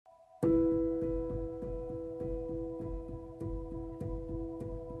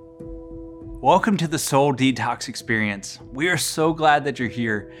Welcome to the Soul Detox Experience. We are so glad that you're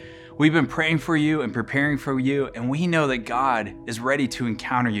here. We've been praying for you and preparing for you, and we know that God is ready to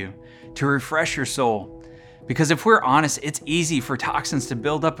encounter you, to refresh your soul. Because if we're honest, it's easy for toxins to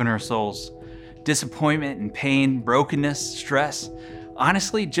build up in our souls. Disappointment and pain, brokenness, stress.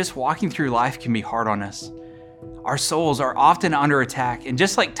 Honestly, just walking through life can be hard on us. Our souls are often under attack, and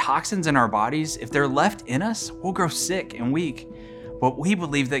just like toxins in our bodies, if they're left in us, we'll grow sick and weak. But we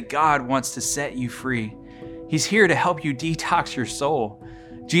believe that God wants to set you free. He's here to help you detox your soul.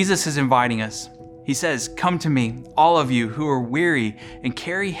 Jesus is inviting us. He says, "Come to me, all of you who are weary and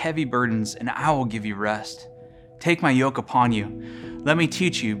carry heavy burdens, and I will give you rest. Take my yoke upon you. Let me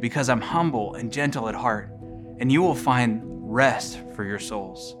teach you, because I'm humble and gentle at heart, and you will find rest for your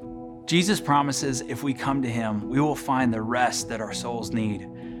souls." Jesus promises if we come to him, we will find the rest that our souls need.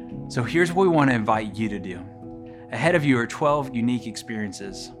 So here's what we want to invite you to do. Ahead of you are 12 unique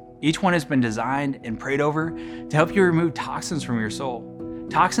experiences. Each one has been designed and prayed over to help you remove toxins from your soul.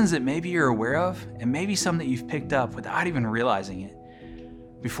 Toxins that maybe you're aware of, and maybe some that you've picked up without even realizing it.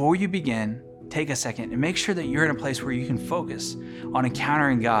 Before you begin, take a second and make sure that you're in a place where you can focus on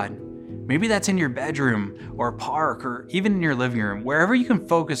encountering God. Maybe that's in your bedroom or a park or even in your living room, wherever you can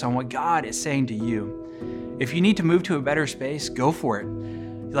focus on what God is saying to you. If you need to move to a better space, go for it.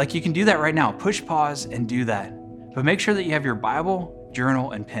 Like you can do that right now. Push pause and do that. But make sure that you have your Bible,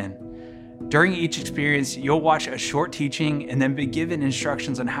 journal, and pen. During each experience, you'll watch a short teaching and then be given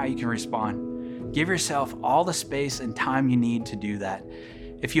instructions on how you can respond. Give yourself all the space and time you need to do that.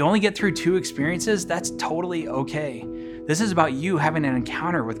 If you only get through 2 experiences, that's totally okay. This is about you having an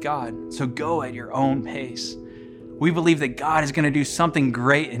encounter with God, so go at your own pace. We believe that God is going to do something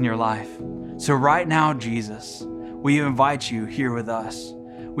great in your life. So right now, Jesus, we invite you here with us.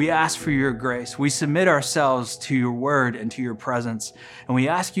 We ask for your grace. We submit ourselves to your word and to your presence, and we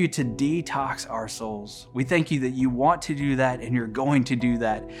ask you to detox our souls. We thank you that you want to do that, and you're going to do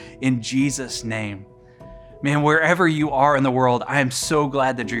that in Jesus' name. Man, wherever you are in the world, I am so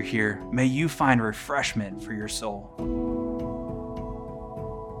glad that you're here. May you find refreshment for your soul.